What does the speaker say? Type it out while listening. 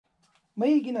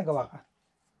may ginagawa ka.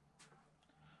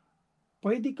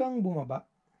 Pwede kang bumaba.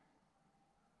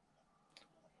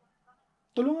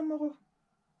 Tulungan mo ako.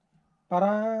 Para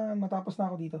matapos na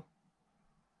ako dito.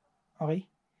 Okay?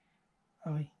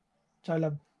 Okay.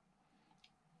 Chalab.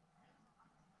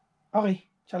 Okay.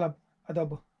 Chalab.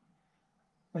 Adobo.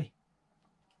 Bye.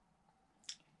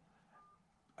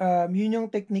 Yun yung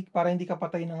technique para hindi ka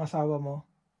patay ng asawa mo.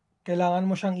 Kailangan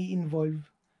mo siyang i-involve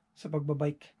sa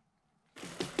pagbabike.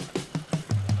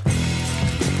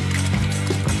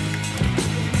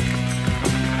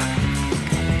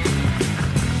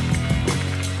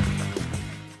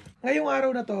 Ngayong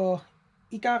araw na to,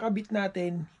 ikakabit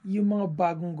natin yung mga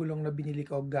bagong gulong na binili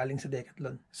ko galing sa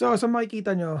Decathlon. So, sa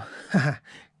makikita nyo,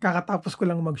 kakatapos ko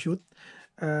lang mag-shoot.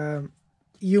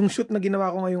 Yung shoot na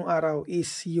ginawa ko ngayong araw is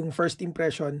yung first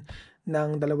impression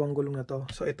ng dalawang gulong na to.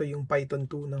 So, ito yung Python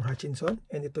 2 ng Hutchinson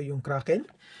and ito yung Kraken.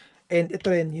 And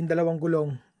ito rin yung dalawang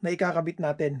gulong na ikakabit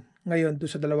natin ngayon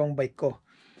doon sa dalawang bike ko.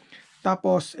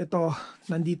 Tapos, ito,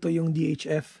 nandito yung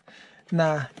DHF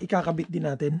na ikakabit din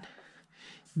natin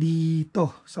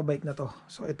dito sa bike na to.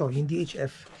 So ito, yung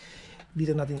DHF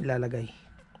dito natin ilalagay.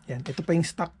 Yan, ito pa yung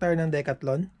stock tire ng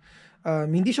Decathlon.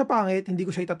 Hindi siya pangit, hindi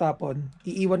ko siya itatapon.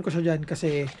 Iiwan ko siya dyan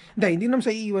kasi, hindi naman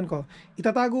sa iiwan ko.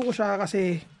 Itatago ko siya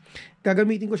kasi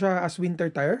gagamitin ko siya as winter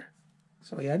tire.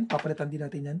 So yan, papalitan din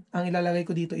natin yan. Ang ilalagay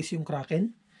ko dito is yung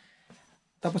Kraken.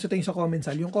 Tapos ito yung sa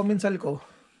commensal. Yung commensal ko,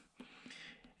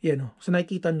 yan o. So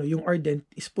nakikita nyo, yung Ardent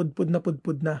is pudpud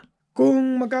na.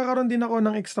 Kung magkakaroon din ako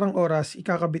ng ekstrang oras,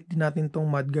 ikakabit din natin tong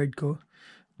mudguard ko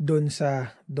doon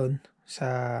sa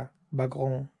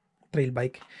bagong trail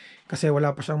bike. Kasi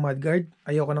wala pa siyang mudguard.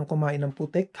 Ayoko nang kumain ng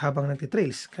putik habang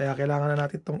nagtitrails. Kaya kailangan na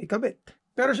natin tong ikabit.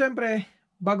 Pero syempre,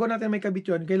 bago natin may kabit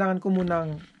yun, kailangan ko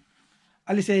munang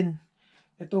alisin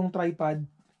itong tripod.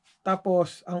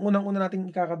 Tapos, ang unang-una natin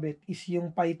ikakabit is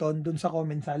yung Python doon sa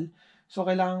commensal. So,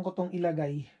 kailangan ko tong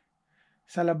ilagay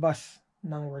sa labas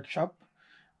ng workshop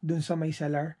dun sa may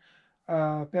cellar.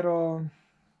 Pero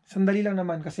sandali lang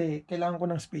naman kasi kailangan ko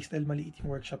ng space dahil maliit yung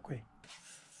workshop ko eh.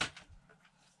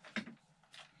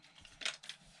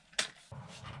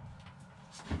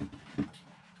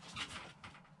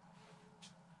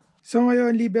 So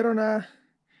ngayon, libero na.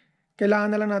 Kailangan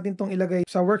na lang natin tong ilagay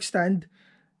sa workstand.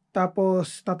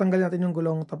 Tapos tatanggalin natin yung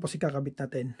gulong. Tapos ikakabit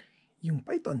natin yung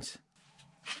pythons.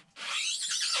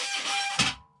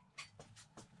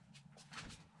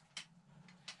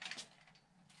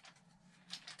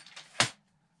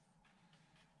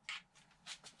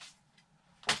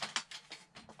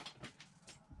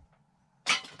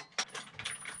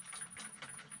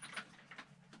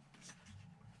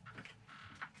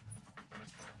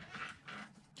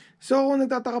 So kung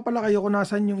nagtataka pala kayo kung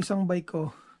nasan yung isang bike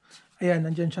ko, ayan,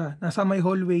 nandyan siya. Nasa may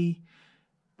hallway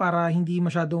para hindi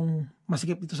masyadong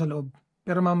masikip dito sa loob.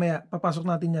 Pero mamaya, papasok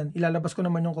natin yan. Ilalabas ko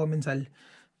naman yung commensal.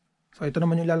 So ito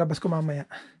naman yung ilalabas ko mamaya.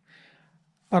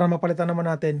 Para mapalitan naman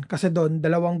natin. Kasi doon,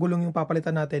 dalawang gulong yung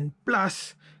papalitan natin.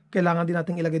 Plus, kailangan din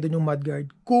natin ilagay doon yung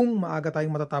mudguard kung maaga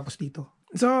tayong matatapos dito.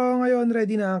 So ngayon,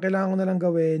 ready na. Kailangan ko na lang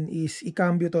gawin is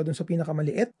i-cambio to doon sa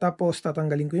pinakamaliit. Tapos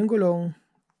tatanggalin ko yung gulong.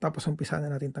 Tapos umpisa na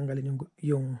natin tanggalin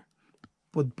yung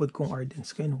pudpud kong Ardents.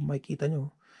 Kaya no, makikita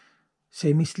nyo,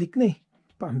 semi-slick na eh.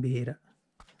 Pambihira.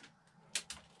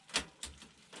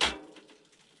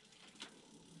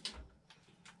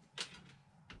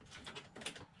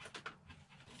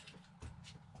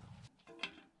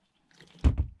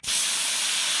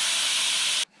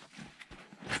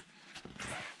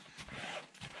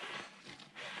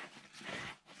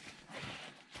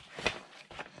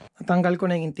 Natanggal ko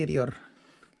na yung interior.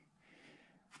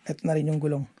 Ito na rin yung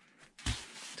gulong.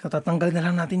 So tatanggal na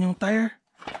lang natin yung tire.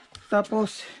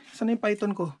 Tapos, saan yung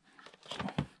Python ko?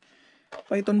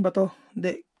 Python ba to?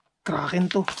 Hindi, Kraken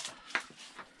to.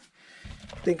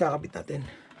 Ito yung kakabit natin.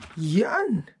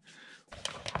 Yan!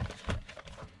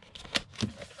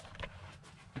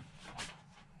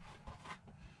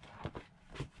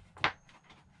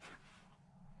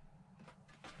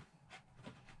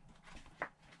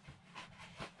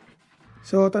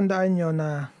 So tandaan nyo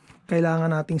na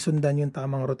kailangan nating sundan yung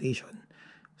tamang rotation.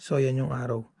 So yan yung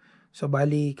araw. So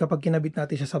bali kapag kinabit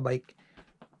natin siya sa bike,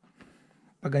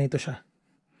 pag ganito siya.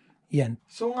 Yan.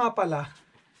 So nga pala,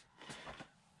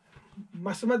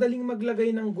 mas madaling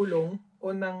maglagay ng gulong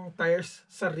o ng tires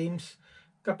sa rims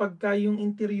kapag yung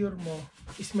interior mo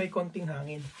is may konting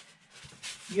hangin.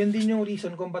 Yan din yung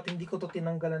reason kung ba't hindi ko to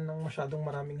tinanggalan ng masyadong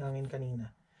maraming hangin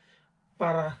kanina.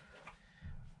 Para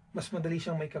mas madali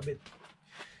siyang may kabit.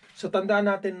 So tandaan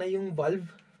natin na yung valve,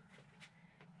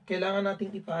 kailangan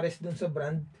nating ipares dun sa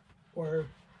brand or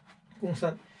kung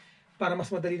saan, para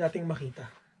mas madali nating makita.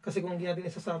 Kasi kung di natin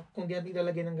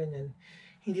ilalagay ng ganyan,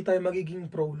 hindi tayo magiging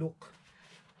pro look.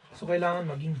 So kailangan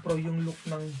maging pro yung look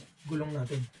ng gulong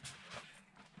natin.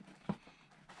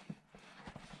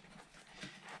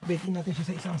 Betin natin siya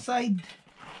sa isang side.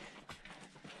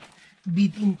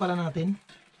 Beat in pala natin.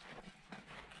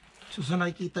 So sa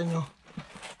nakikita nyo,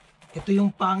 ito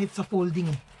yung pangit sa folding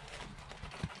eh.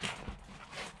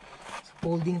 Sa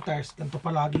folding tires, ganito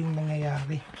palagi yung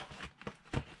nangyayari.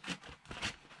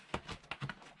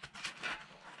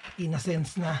 In a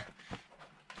sense na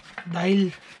dahil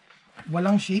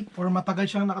walang shape or matagal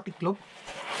siyang nakatiklop,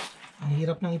 ang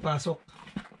hirap nang ipasok.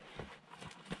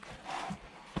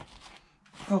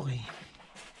 Okay.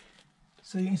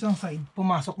 So yung isang side,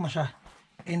 pumasok na siya.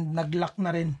 And nag-lock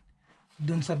na rin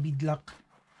dun sa bead lock.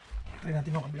 Try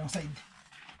natin yung kabilang side.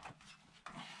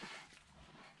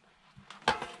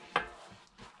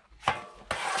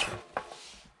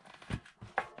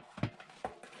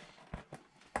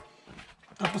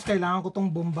 Tapos kailangan ko tong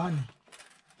bombahan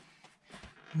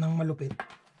ng malupit.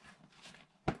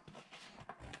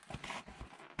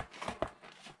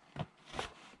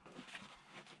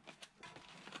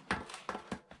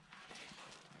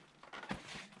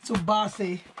 So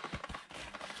base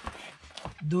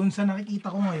doon sa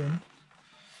nakikita ko ngayon,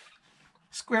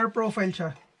 square profile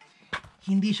siya.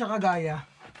 Hindi siya kagaya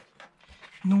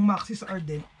nung maxxis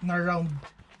Arden na round.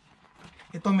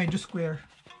 Ito medyo square.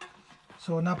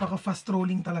 So napaka fast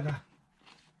rolling talaga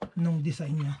nung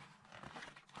design niya.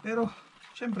 Pero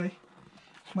syempre,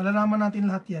 malalaman natin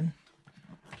lahat yan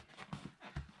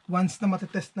once na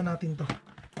matetest na natin to.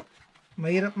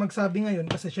 Mahirap magsabi ngayon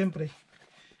kasi syempre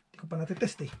hindi ko pa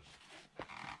natetest eh.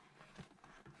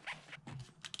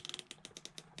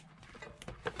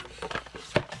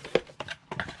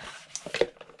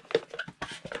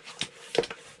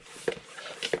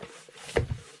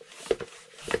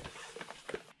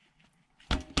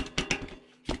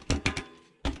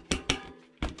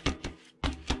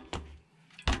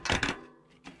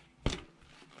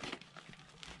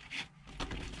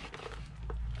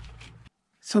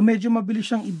 So medyo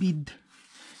mabilis siyang i-bead.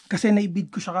 Kasi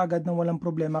na-i-bead ko siya kagad nang walang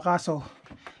problema. Kaso,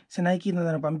 sa nakikita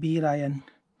na ng pambihira yan.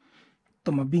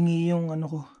 Tumabingi yung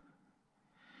ano ko.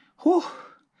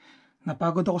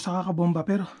 Napagod ako sa kakabomba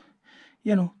pero,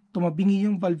 yan o, tumabingi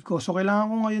yung valve ko. So kailangan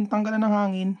ko ngayon tanggalan ng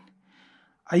hangin.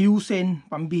 Ayusin,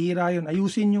 pambihira yun.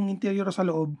 Ayusin yung interior sa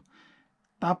loob.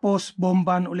 Tapos,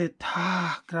 bomban ulit.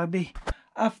 Grabe.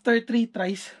 After 3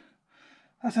 tries,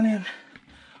 asan na yan?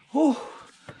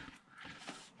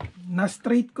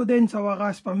 Na-straight ko din sa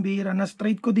wakas, pambira.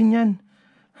 Na-straight ko din yan.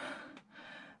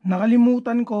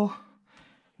 Nakalimutan ko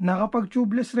na kapag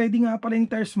tubeless ready nga pala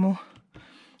yung tires mo,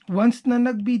 once na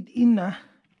nag-bead in na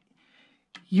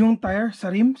yung tire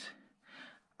sa rims,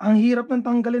 ang hirap ng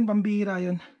tanggalin, pambira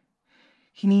yun.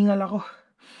 Hiningal ako.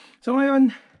 So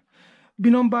ngayon,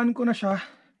 binombahan ko na siya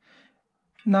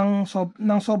ng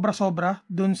sobra-sobra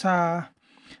dun sa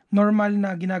normal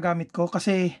na ginagamit ko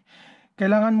kasi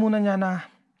kailangan muna niya na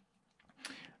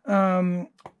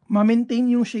ma-maintain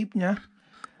yung shape niya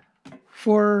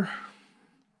for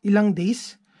ilang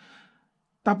days.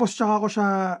 Tapos tsaka ko siya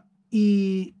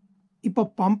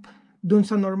ipopump dun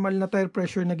sa normal na tire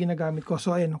pressure na ginagamit ko.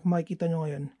 So ayan, kung makikita nyo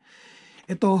ngayon,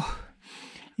 ito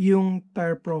yung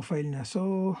tire profile niya.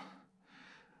 So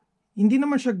hindi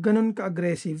naman siya ganun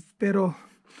ka-aggressive, pero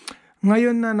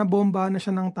ngayon na nabomba na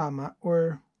siya ng tama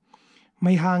or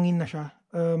may hangin na siya,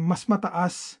 mas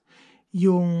mataas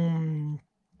yung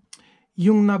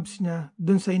knobs niya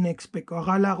dun sa in-expect ko.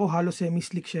 Akala ko halos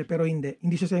semi-slick siya, pero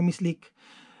hindi siya semi-slick.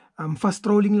 Fast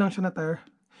rolling lang siya na tire.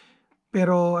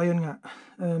 Pero ayun nga,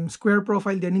 square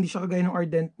profile din, hindi siya kagaya ng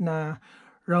Ardent na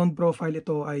round profile.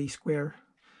 Ito ay square.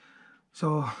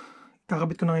 So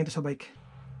kakabit ko na ngayon ito sa bike.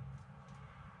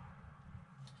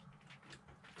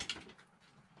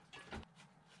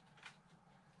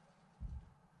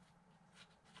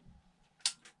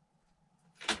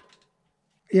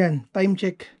 Yan, time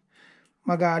check.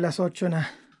 Mag-aalas 8 na.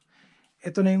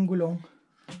 Ito na yung gulong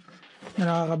na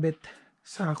nakakabit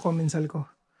sa komensal ko.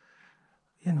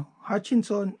 Yan o.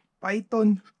 Hutchinson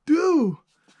Python 2.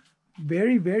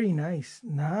 Very, very nice.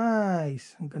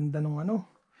 Nice. Ang ganda nung ano.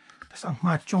 Tapos ang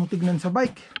machong tignan sa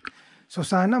bike. So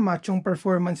sana machong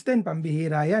performance din.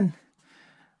 Pambihira yan.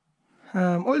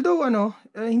 Although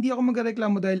hindi ako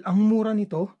magreklamo dahil ang mura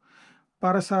nito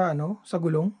para sa sa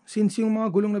gulong, since yung mga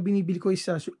gulong na binibili ko is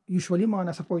usually mga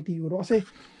nasa 40 euro. Kasi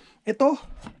ito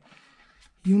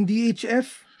yung DHF,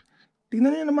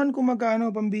 tingnan niyo naman kung magkano,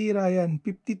 pambihira yan.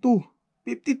 52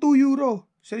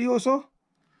 euro. Seryoso?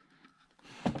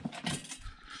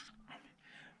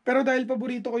 Pero dahil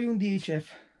paborito ko yung DHF,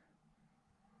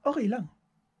 okay lang.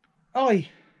 Okay,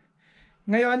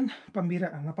 Ngayon,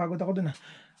 pambira, napagod ako dun.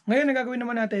 Ngayon, ang gagawin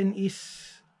naman natin is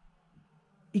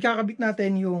ikakabit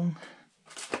natin yung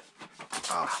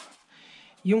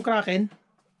kraken.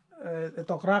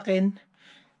 Ito, kraken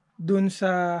dun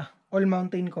sa all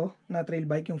mountain ko na trail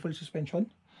bike, yung full suspension.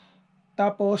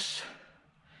 Tapos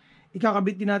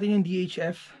ikakabit din natin yung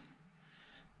DHF.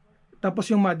 Tapos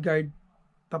yung mudguard.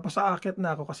 Tapos aakyat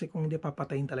na ako kasi kung hindi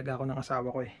papatayin talaga ako ng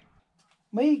asawa ko eh.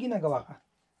 May ginagawa ka?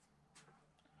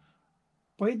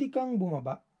 Pwede kang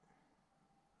bumaba.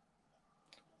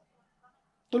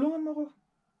 Tulungan mo ako.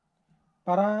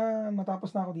 Para matapos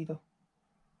na ako dito.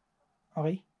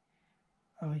 Okay?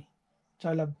 Okay.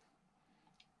 Chalab.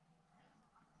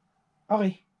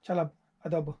 Okay. Chalab.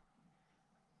 Adobo.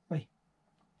 Bye.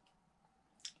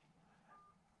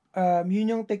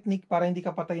 Yun yung technique para hindi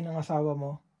ka patay ng asawa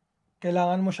mo.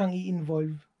 Kailangan mo siyang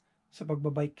i-involve sa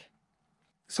pagbabike.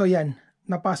 So yan.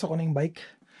 Napasok ko na yung bike.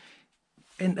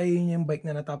 And ayun yung bike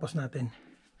na natapos natin.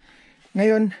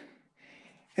 Ngayon,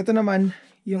 ito naman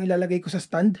yung ilalagay ko sa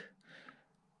stand.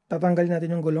 Tatanggalin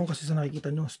natin yung gulong kasi sa nakikita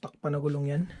nyo, stuck pa na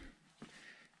gulong yan.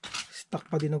 Stuck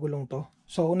pa din na gulong to.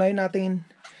 So, unahin natin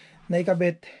na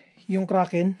ikabit yung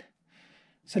kraken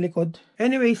sa likod.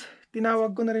 Anyways,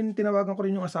 tinawagan ko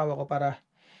rin yung asawa ko para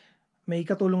may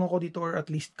katulong ako dito or at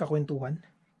least kakwentuhan.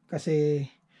 Kasi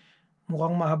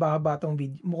mukhang mahaba-haba tong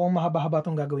video. Mukhang mahaba-haba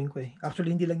tong gagawin ko eh.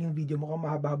 Actually, hindi lang yung video. Mukhang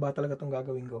mahaba-haba talaga tong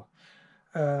gagawin ko.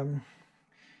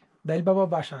 Dahil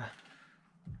bababa siya,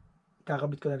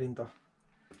 kakabit ko na rin to.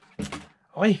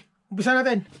 Okay, umpisa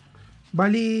natin.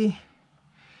 Bali,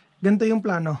 ganito yung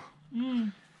plano.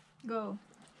 Go.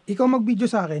 Ikaw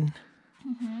mag-video sa akin.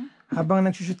 Habang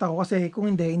nagsushoot ako kasi kung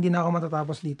hindi na ako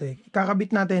matatapos dito eh.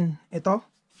 Kakabit natin ito.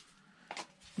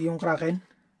 Yung kraken.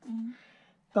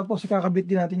 Tapos ikakabit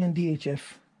din natin yung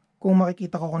DHF. Kung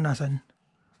makikita ko kung nasan.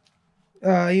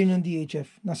 Yun yung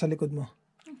DHF. Nasa likod mo.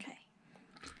 Okay.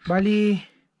 Bali,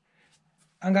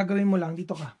 ang gagawin mo lang,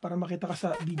 dito ka. Para makita ka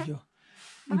sa video.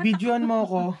 I-videoan mo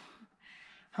ako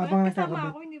habang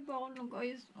nagkakabit. Ako, hindi pa ako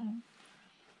nag-ayos.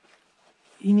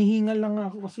 Hinihingal lang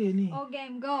ako kasi yun eh. Oh,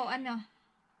 game. Go.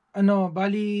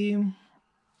 Bali,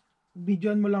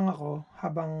 videoan mo lang ako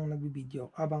habang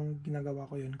nagbibideo. Habang ginagawa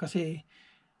ko yun. Kasi,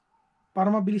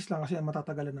 para mabilis lang kasi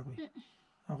matatagalan ako eh.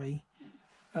 Okay?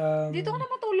 Dito ka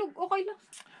na matulog. Okay lang.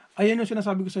 Ayan yung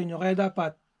sinasabi ko sa inyo. Kaya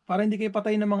dapat, para hindi kayo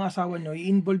patayin ng mga asawa nyo,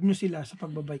 i-involve nyo sila sa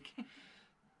pagbabike.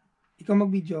 Ikaw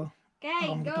mag-video.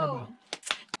 Okay, go.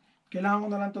 Kailangan ko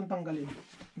na lang itong tanggalin.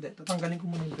 Hindi, tatanggalin ko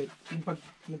muna yung bed.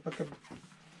 Yung pagkabit.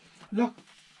 Hala!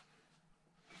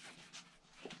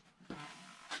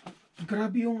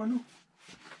 Grabe yung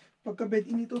pagka-bed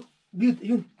in ito. Good,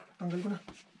 yun. Tanggal ko na.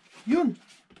 Yun!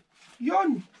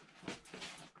 Yun!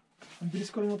 Ang bilis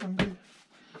ko lang matanggal.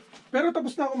 Pero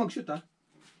tapos na ako mag-shoot ha.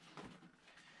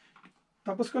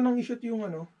 Tapos ko nang i-shoot yung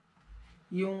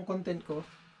yung content ko.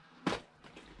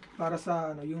 Para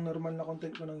sa yung normal na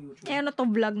content ko ng YouTube. Eh, to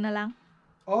vlog na lang?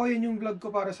 Oo, yun yung vlog ko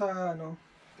para sa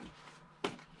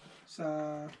sa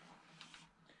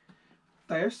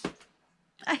tires.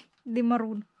 Ay, di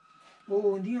marunong.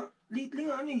 Oo, hindi nga. Lately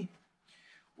nga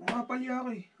umapalya ako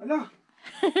eh. Ala!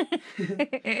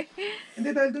 Hindi,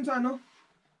 dahil dun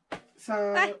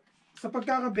sa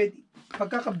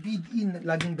pagkaka-bid in,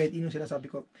 laging bed in yung sinasabi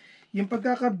ko. Yung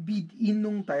pagkaka-bid in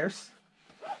nung tires.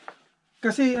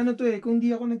 Kasi kung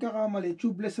di ako nagkakamali,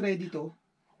 tubeless ready to.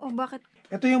 Oh, bakit?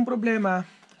 Ito yung problema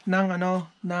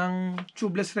ng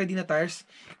tubeless ready na tires.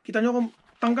 Kita nyo kung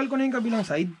tanggal ko na yung kabilang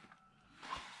side.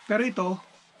 Pero ito,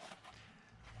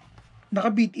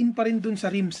 naka-bid in pa rin dun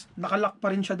sa rims. Nakalock pa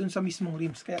rin siya dun sa mismong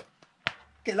rims. Kaya,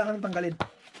 kailangan tanggalin.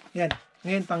 Yan.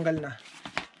 Ngayon, tanggal na.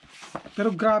 Pero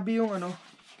grabe yung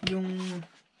yung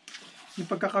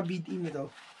pagkaka-bid in nito.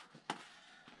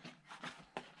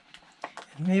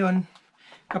 Ngayon,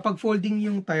 kapag folding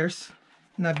yung tires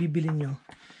na bibili nyo,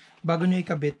 bago nyo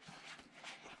ikabit,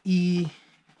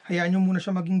 hayaan nyo muna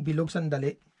siya maging bilog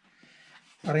sandali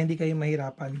para hindi kayo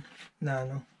mahirapan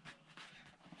na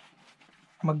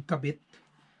magkabit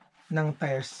ng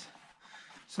tires.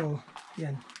 So,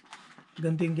 yan.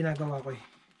 Ganito yung ginagawa ko eh.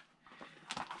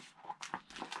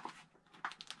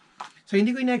 So,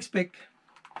 hindi ko ina-expect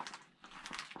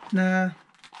na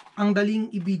ang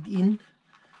daling i-bid in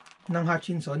ng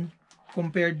Hutchinson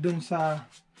compared dun sa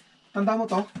tanda mo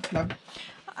to, lab?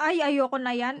 Ay, ayoko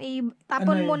na yan.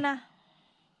 Tapon mo na.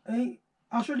 Ay,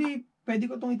 actually,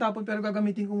 pwede ko itong itapon pero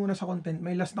gagamitin ko muna sa content.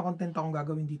 May last na content akong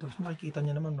gagawin dito. So, makikita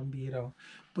nyo naman, mambihira.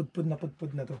 Pudpud na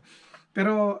to.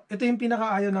 Pero, ito yung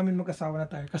pinakaayaw namin mag-asawa na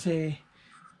tire. Kasi,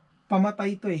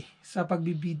 pamatay to eh, sa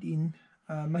pag-bid in.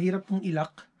 Mahirap pong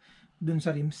ilak dun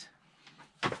sa rims.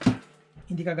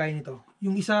 Hindi kagaya nito.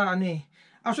 Yung isa,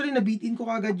 Actually, nabitin ko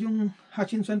kagad yung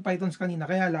Hutchinson Pythons kanina.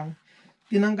 Kaya lang,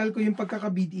 tinanggal ko yung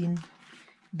pagkakabitin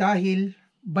dahil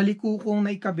baliko kong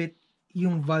naikabit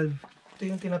yung valve. Ito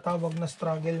yung tinatawag na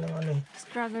struggle ng ano eh.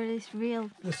 Struggle is real.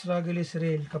 The struggle is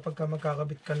real kapag ka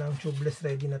magkakabit ka ng tubeless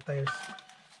ready na tires.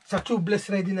 Sa tubeless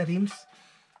ready na rims,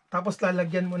 tapos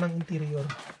lalagyan mo ng interior.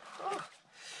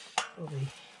 Okay.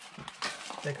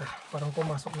 Teka, parang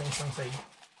pumasok na isang side.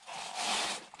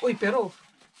 Uy, pero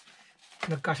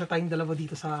nagkasya tayong dalawa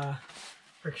dito sa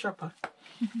workshop ha.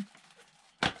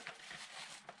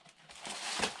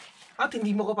 At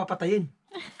hindi mo ko papatayin.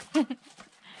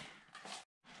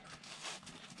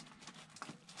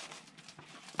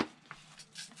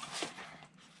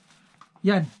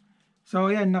 Yan.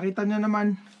 So yan, nakita nyo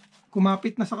naman,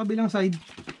 kumapit na sa kabilang side.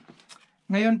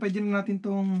 Ngayon, pwede na natin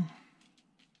tong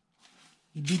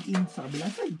i-dig in sa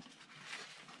kabilang side.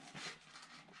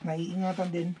 Naiingatan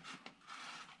din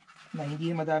na hindi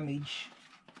ma-damage.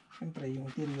 Siyempre, yung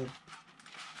interior.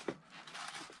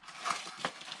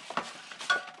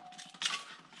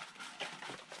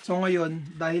 So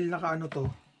ngayon, dahil naka-ano to,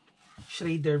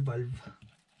 Schrader valve.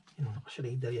 Yun,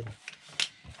 naka-Schrader yan.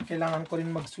 Kailangan ko rin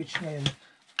mag-switch ngayon.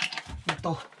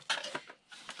 Ito.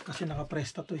 Kasi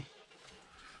naka-presta to eh.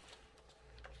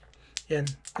 Yan.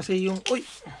 Kasi yung, uy!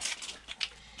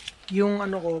 Yung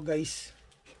ano ko guys,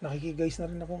 nakikiguys na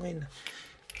rin ako ngayon.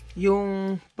 Yung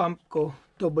pump ko,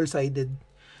 double-sided.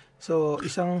 So,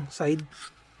 isang side,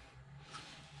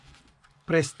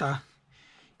 presta.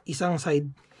 Isang side,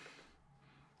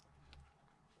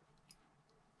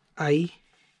 ay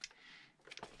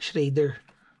Schrader.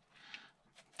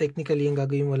 Technically, ang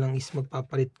gagawin mo lang is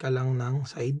magpapalit ka lang ng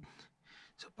side.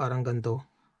 So, parang ganito.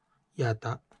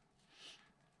 Yata.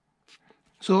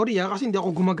 Sorry kasi hindi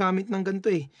ako gumagamit ng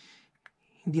ganito eh.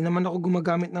 Hindi naman ako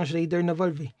gumagamit ng Schrader na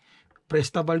valve eh.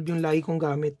 Presta valve yung lagi kong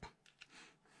gamit.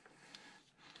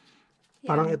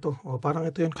 Parang ito. O, parang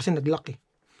ito yun kasi nag-lock eh.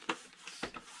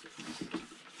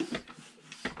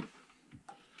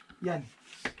 Yan.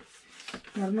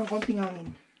 Meron ng konting hangin.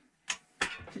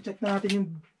 Check na natin yung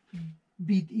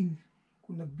bead in.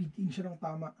 Kung nag-bead in siya ng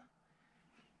tama.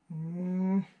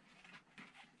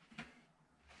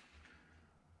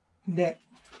 Hindi.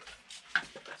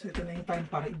 So ito na yung time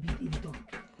para i-bead in to.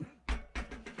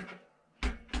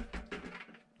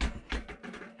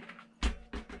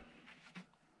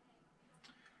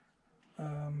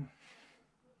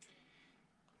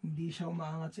 Hindi siya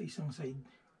umaangat sa isang side.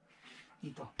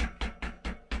 Dito.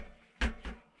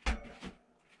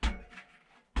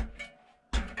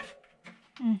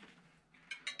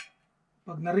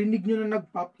 Pag narinig nyo na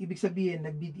nag-pop, ibig sabihin,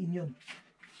 nag-bead in yun.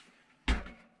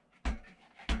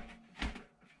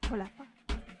 Wala pa.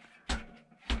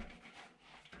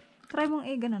 Try mong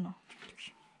ganun, no?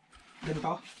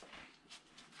 Ganito.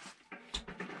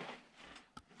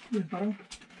 Yun,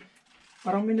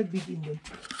 parang may nag-bead in dun.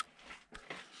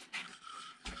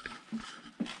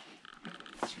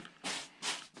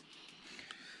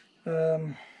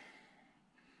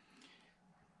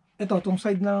 Ito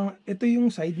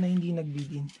yung side na hindi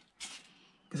nag-bead in.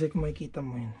 Kasi kung makikita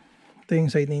mo yun. Ito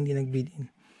yung side na hindi nag-bead in.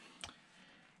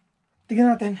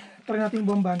 Tingnan natin. Try natin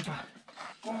bombahan pa.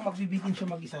 Kung mag-bead in siya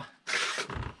mag-isa.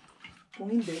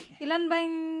 Kung hindi. Ilan ba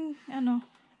yung,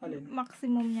 Alin?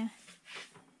 maximum niya?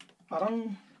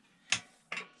 Parang,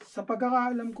 sa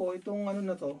pagkakaalam ko, itong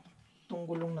na to, itong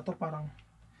gulong na to, parang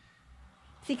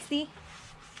 60?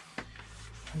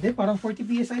 Hindi, parang 40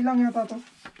 PSI lang yata to.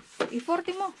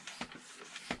 I-40 mo.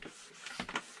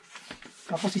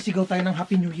 Tapos sisigaw tayo ng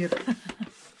Happy New Year.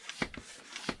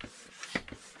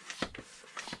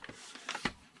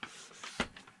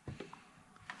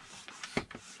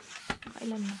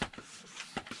 Kailan na?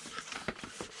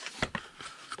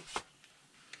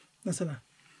 Nasaan na?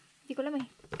 Hindi ko alam eh.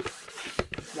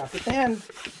 Lapit na yan.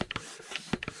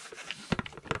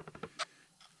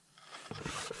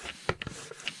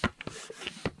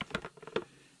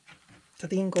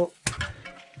 Sa tingin ko.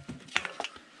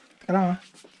 Teka lang ha.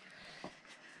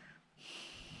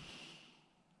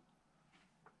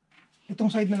 Itong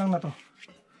side na lang na to.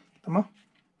 Tama?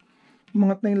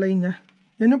 Umangat na yung line niya.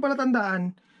 Yan yung pala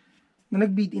tandaan na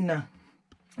nag-bead in na.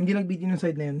 Hindi nag-bead in yung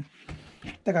side na yun.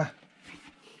 Teka.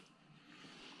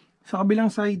 Sa kabilang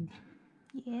side.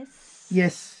 Yes.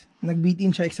 Yes. Nag-bead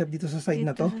in siya except dito sa side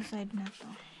na to. Dito sa side na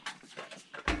to.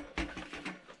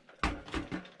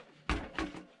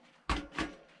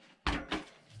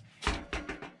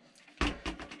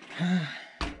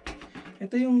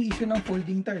 Ito yung issue ng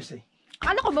folding tires eh.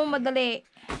 Ano ko ba madali?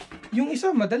 Yung isa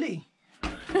madali eh.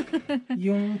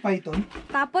 Yung Python.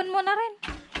 Tapon mo na rin.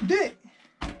 Hindi.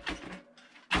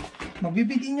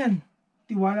 Magbibid in yan.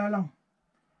 Tiwala lang.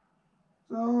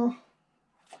 So,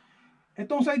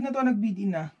 etong side na to nag-bead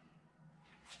in na.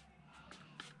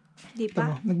 Di Ito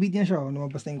mo, pa? nag-bead in siya.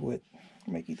 Lumabas na yung kuwet.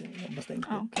 Makikita niyo, lumabas na yung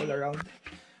kuwet. Okay. All around.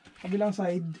 Kabilang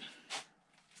side.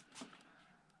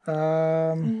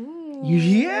 Ooh.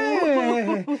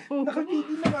 Yeah! Naka-bead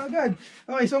in na agad.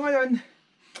 Okay, so ngayon,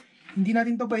 hindi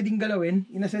natin to pwedeng galawin.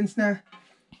 In a sense na,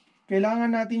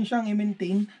 kailangan natin siyang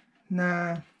i-maintain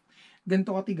na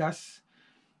ganito katigas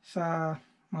sa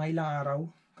mga ilang araw.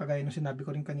 Kagaya nung sinabi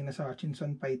ko rin kanina sa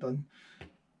Chinson Python.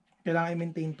 Kailangan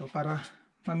i-maintain to para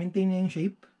ma-maintain niya yung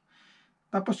shape.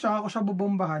 Tapos saka ko siya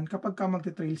bobombahan kapag ka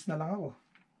magte-trails na lang ako.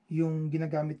 Yung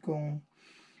ginagamit kong,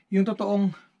 yung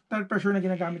totoong tire pressure na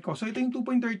ginagamit ko. So ito yung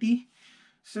 2.30.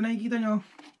 So nakikita nyo,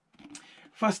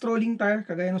 fast rolling tire.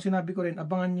 Kagaya nung sinabi ko rin,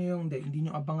 abangan nyo yung, hindi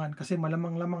nyo abangan. Kasi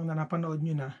malamang-lamang na napanood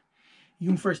nyo na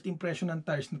yung first impression ng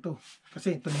tires na to.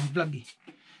 Kasi ito na yung vlog eh.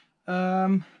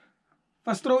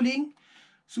 Fast rolling,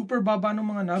 super baba ng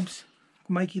mga knobs.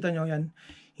 Kung makikita nyo yan,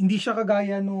 hindi siya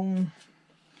kagaya nung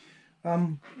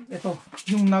ito,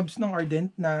 yung knobs ng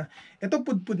Ardent na ito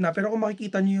pudpud na, pero kung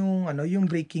makikita nyo yung yung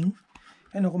braking,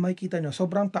 kung makikita nyo,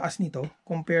 sobrang taas nito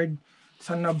compared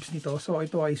sa knobs nito. So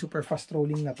ito ay super fast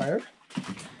rolling na tire.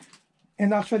 And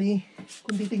actually,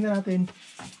 kung titingnan natin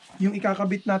yung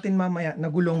ikakabit natin mamaya na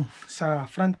gulong sa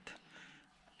front,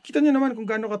 kita nyo naman kung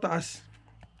gaano kataas.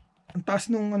 Ang taas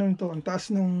nung ang taas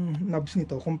nung knobs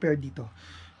nito compared dito.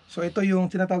 So ito yung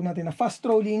tinatawag natin na fast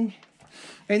rolling.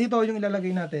 And ito yung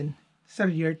ilalagay natin sa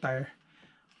rear tire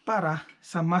para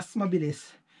sa mas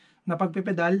mabilis na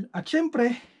pagpepedal at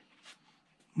syempre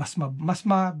mas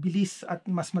mabilis at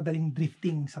mas madaling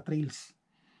drifting sa trails.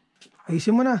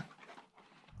 Ayusin mo na.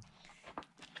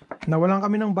 Nawalan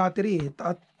kami ng battery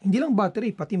at hindi lang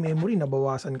battery, pati memory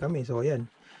nabawasan kami. So ayan.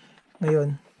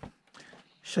 Ngayon,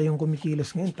 siya yung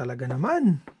kumikilos ngayon talaga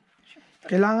naman.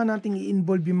 Kailangan nating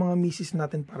i-involve yung mga misis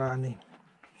natin para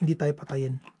hindi tayo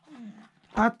patayin.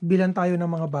 At bilan tayo ng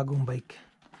mga bagong bike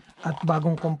at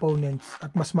bagong components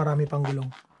at mas marami pang gulong.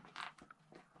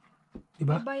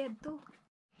 Diba? Bayad to.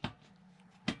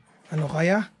 Ano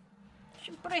kaya?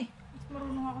 Siyempre, mas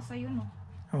marunong ako sa'yo, no?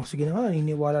 Oh, sige na nga,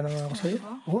 naniniwala na nga ako sa'yo.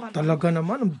 Diba? Oh, talaga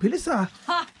naman, ang bilis ah.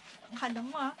 Ha! Akala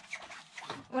mo ah.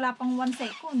 Wala pang 1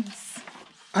 seconds.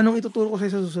 Anong ituturo ko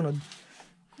sa'yo sa susunod?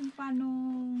 Kung paano...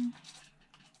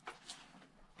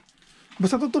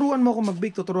 Basta tuturuan mo ako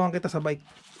mag-bike, tuturuan kita sa bike.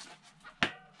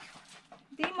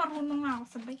 Hindi, marunong nga ako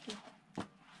sa bike eh.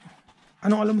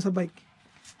 Anong alam mo sa bike?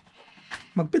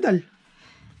 Magpedal.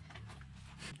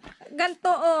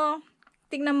 Ganto oh.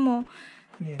 Tingnan mo.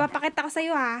 Yan. Papakita ko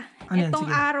sa'yo ha. Ano yan? Itong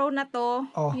Sige. arrow na to,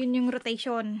 Oh. yun yung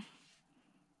rotation.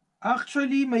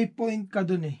 Actually, may point ka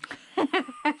dun eh.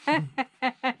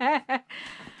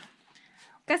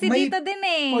 Kasi May dito din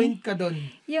eh. Point ka dun.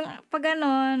 Yung pag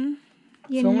ganon,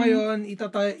 yun So yung- ngayon,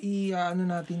 ano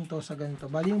natin to sa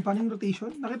ganito. Bali yung paano yung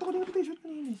rotation? Nakita ko na yung rotation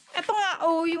kanina eh. Ito nga,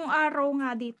 oh, yung arrow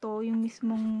nga dito, yung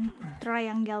mismong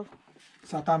triangle.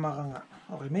 Sa tama ka nga.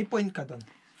 Okay, may point ka dun.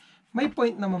 May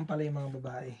point naman pala yung mga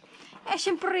babae. Eh,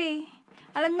 syempre,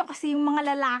 alam nyo kasi yung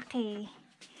mga lalaki,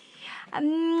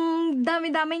 ang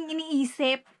dami-daming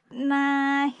iniisip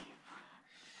na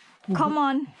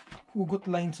common. Hugot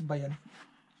lines ba yan?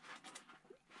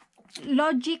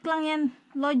 Logic lang yan.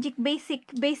 Logic,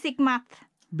 basic math.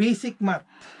 Basic math.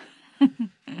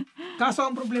 Kaso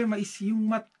ang problema is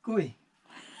yung math ko eh.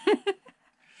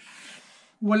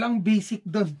 Walang basic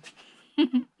doon.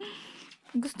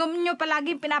 Gusto nyo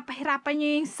palagi pinapahirapan nyo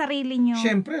yung sarili nyo.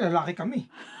 Siyempre, lalaki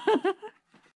kami.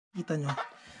 Kita nyo,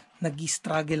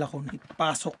 nag-struggle ako.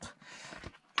 Ipasok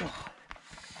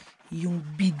yung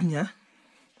bead niya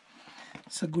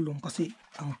sa gulong kasi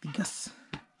ang tigas.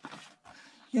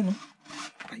 Yan o.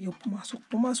 Ayaw pumasok.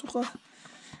 Pumasok ka.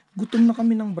 Gutom na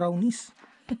kami ng brownies.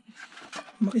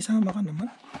 Makisama ka naman.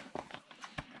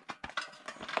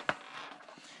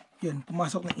 Yan,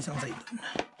 pumasok ng isang side doon.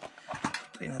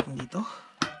 Try natin dito.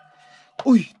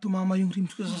 Uy, tumama yung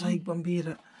rims ko sa sahig,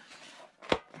 pambira.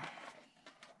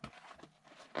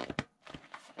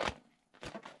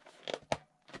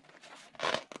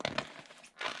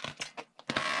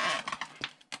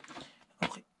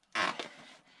 Okay.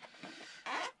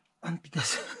 Ang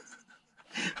tigas.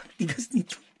 Ang tigas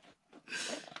nito.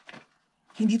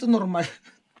 Hindi to normal.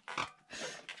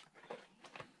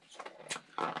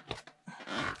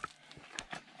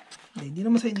 Hindi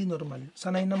naman sa hindi normal.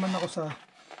 Sanay naman ako sa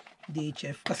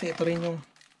DHF kasi ito rin yung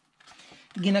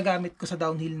ginagamit ko sa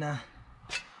downhill na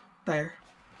tire.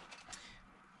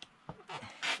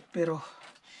 Pero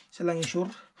isa lang yung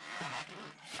sure.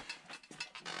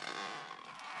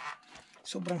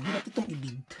 Sobrang hirap itong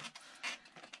ibig.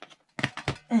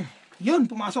 Yun,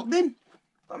 pumasok din.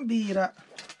 Pambira.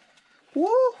 Woo!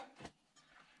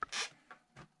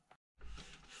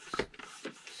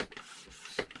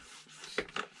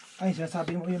 Ay,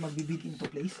 sinasabi mo yung magbibit into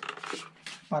place.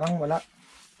 Parang wala.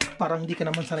 Parang hindi ka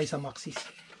naman sanay sa maxxis.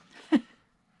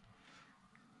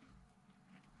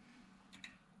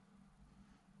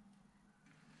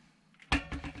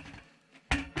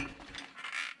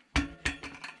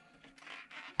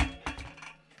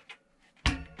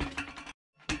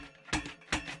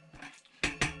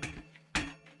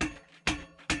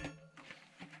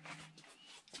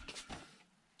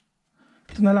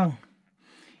 Ito na lang.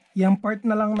 Yung part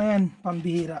na lang na yan,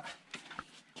 pambihira.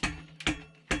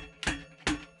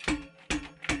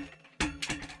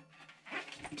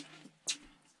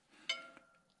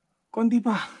 Konti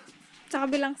pa. Sa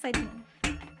kabilang side mo.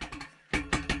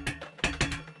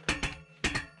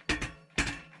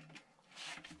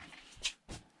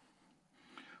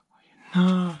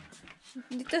 Ah,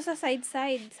 Dito sa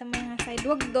side-side. Sa mga side.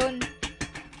 Wag doon.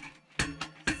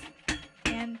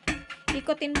 Yan.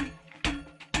 Ikotin mo.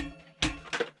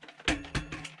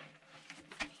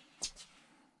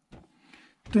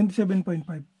 $27.5.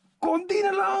 Konti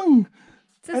na lang!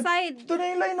 Sa side. Ito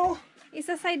na yung line, oh.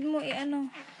 Isa side mo, ano.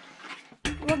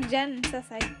 Wag dyan. Sa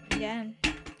side. Yan.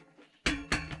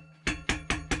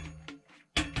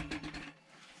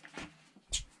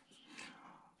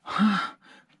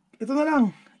 Ito na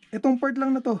lang. Itong part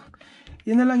lang na to.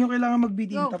 Yan na lang yung kailangan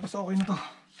mag-beat-in. Go. Tapos okay na to.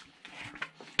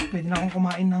 Pwede na akong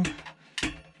kumain ng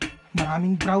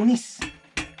maraming brownies.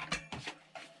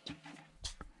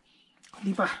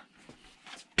 Hindi pa.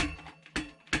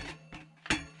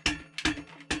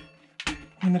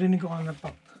 May narinig ko kang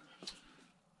nagpap.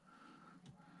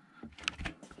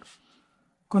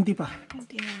 Konti pa.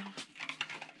 Kunti na lang.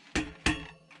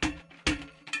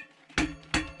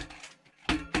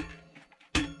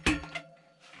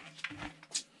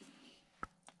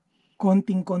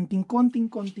 Konting pa.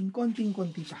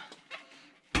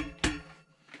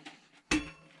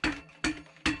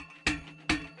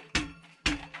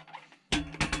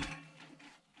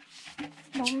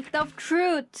 Moment of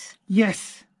truth.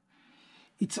 Yes!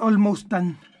 It's almost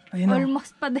done. Ayun na.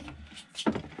 Almost pa din.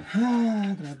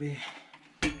 Grabe.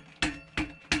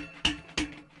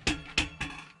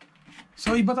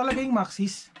 So, iba talaga yung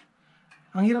maxxis.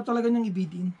 Ang hirap talaga niyang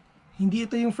i-bid-in. Hindi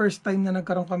ito yung first time na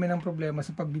nagkaroon kami ng problema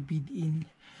sa pag-bid-in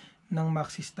ng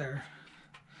maxxis tire.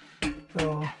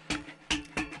 So,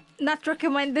 Not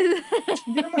recommended.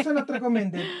 hindi naman sa not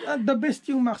recommended. The best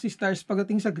yung maxxis tires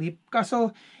pagdating sa grip.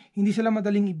 Kaso, hindi sila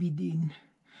madaling i-bid-in.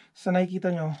 Sa nakikita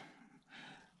nyo.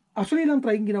 Actually, ilang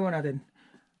try yung ginawa natin.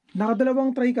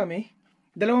 Nakadalawang try kami.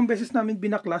 2 beses namin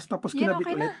binaklas tapos Yan, kinabit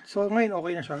okay ulit. So, ngayon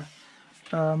okay na siya.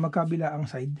 Magkabila ang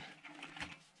side.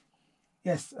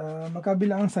 Yes,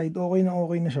 magkabila ang side,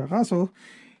 okay na siya. Kaso,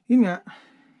 yun nga,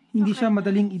 hindi siya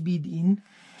madaling i-bid-in.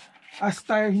 As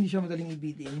tire, hindi siya madaling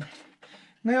i-bid-in.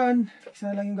 Ngayon, isa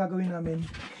na lang yung gagawin namin.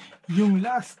 Yung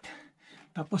last.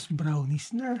 Tapos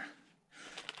brownies na.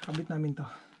 Kabit namin to.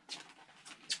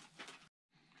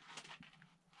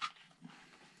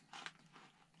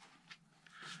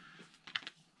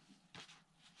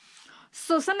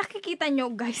 So, sa nakikita nyo,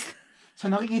 guys. Sa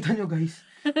nakikita nyo guys,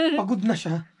 pagod na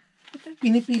siya.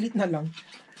 Pinipilit na lang.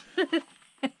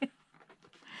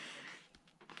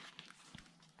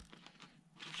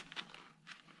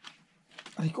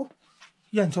 Ay ko.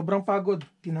 Yan, sobrang pagod.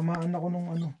 Tinamaan ako nung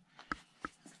ano.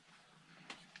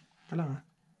 Ito lang ha.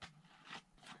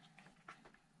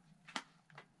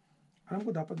 Alam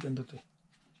ko dapat ganda to eh.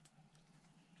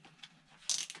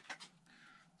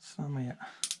 So, mamaya.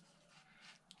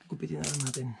 Gupitin na lang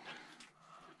natin.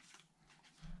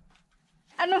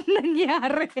 Anong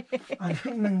nangyari?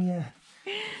 Anong nangyari?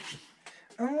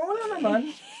 Wala naman.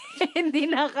 Hindi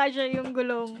nakasya yung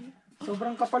gulong.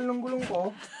 Sobrang kapal ng gulong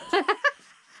ko.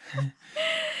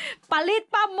 Palit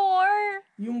pa more!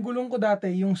 Yung gulong ko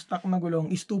dati, yung stock na gulong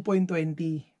is 2.20.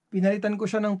 Pinalitan ko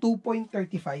siya ng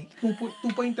 2.35.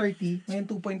 2.30. Ngayon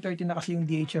 2.30 na kasi yung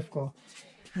DHF ko.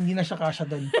 Hindi na siya kasya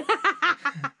doon.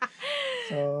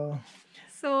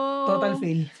 So, total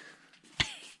fail.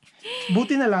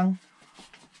 Buti na lang.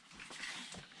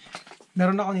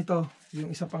 Meron ako nito,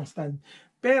 yung isa pang stand.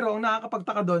 Pero, ang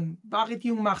nakakapagtaka doon, bakit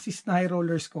yung maxxis na high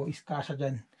rollers ko is kasya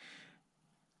dyan?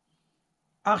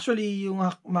 Actually, yung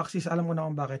maxxis, alam ko na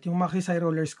kung bakit. Yung maxxis high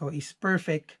rollers ko is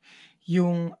perfect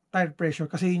yung tire pressure.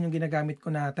 Kasi yun yung ginagamit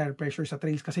ko na tire pressure sa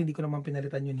trails. Kasi hindi ko naman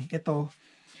pinalitan yun eh. Ito,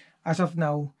 as of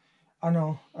now,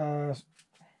 2.5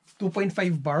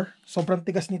 bar. Sobrang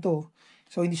tigas nito.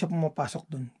 So, hindi siya pumapasok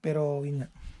dun. Pero, yun nga.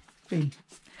 Fail.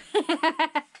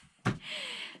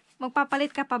 Magpapalit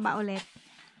ka pa ba ulit?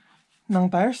 Ng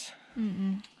tires?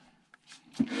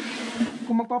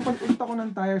 Kung magpapalit ulit ako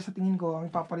ng tire, sa tingin ko, ang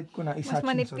ipapalit ko na is Mas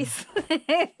Hutchinson. manipis.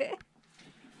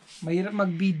 Mahirap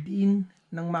mag-bid in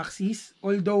ng maxxis.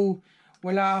 Although,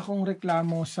 wala akong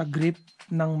reklamo sa grip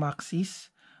ng maxxis.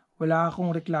 Wala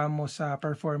akong reklamo sa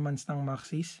performance ng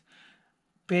maxxis.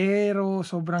 Pero,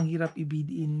 sobrang hirap i-bid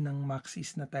in ng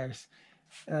maxxis na tires.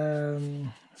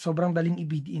 Sobrang daling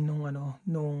i-bid in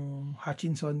nung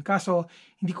Hutchinson. Kaso,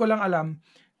 hindi ko lang alam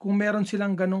kung meron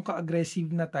silang ganong ka-aggressive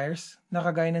na tires na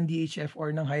kagaya ng DHF or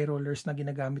ng high rollers na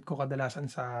ginagamit ko kadalasan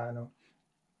sa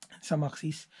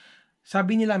maxxis.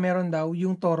 Sabi nila meron daw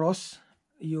yung Toros,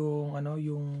 yung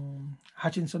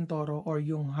Hutchinson Toro or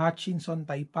yung Hutchinson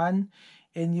Taipan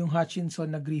and yung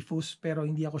Hutchinson na Griffus, pero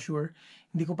hindi ako sure.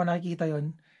 Hindi ko pa nakikita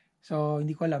yon. So,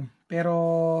 hindi ko alam. Pero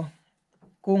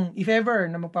kung if ever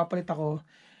na magpapalit ako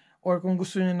or kung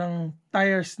gusto niyo ng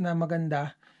tires na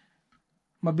maganda,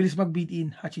 mabilis mag-beat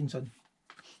in, Hutchinson.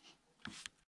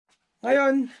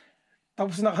 Ngayon,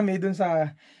 tapos na kami dun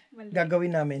sa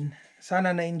gagawin namin.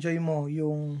 Sana na-enjoy mo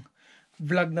yung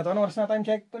vlog na to. Ano oras na? Time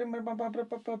check?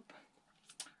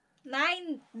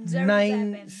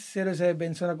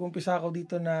 9:07. So, nag-umpisa ako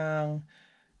dito ng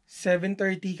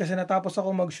 7:30 kasi natapos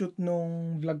ako mag-shoot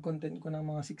nung vlog content ko ng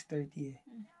mga 6:30 eh.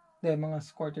 Mga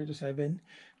 6:45.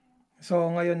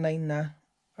 So, ngayon 9 na.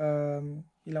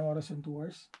 Ilang oras yung 2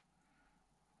 hours?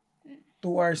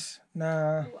 2 hours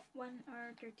na 1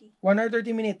 hour 30. 1 hour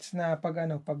 30 minutes na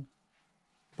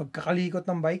pagkakalikot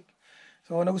ng bike.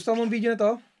 So, nagustuhan mo ang video na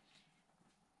to?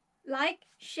 Like,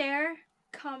 share,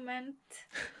 comment,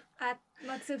 at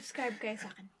mag-subscribe kayo sa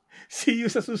akin. See you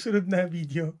sa susunod na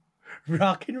video.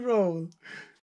 Rock and roll!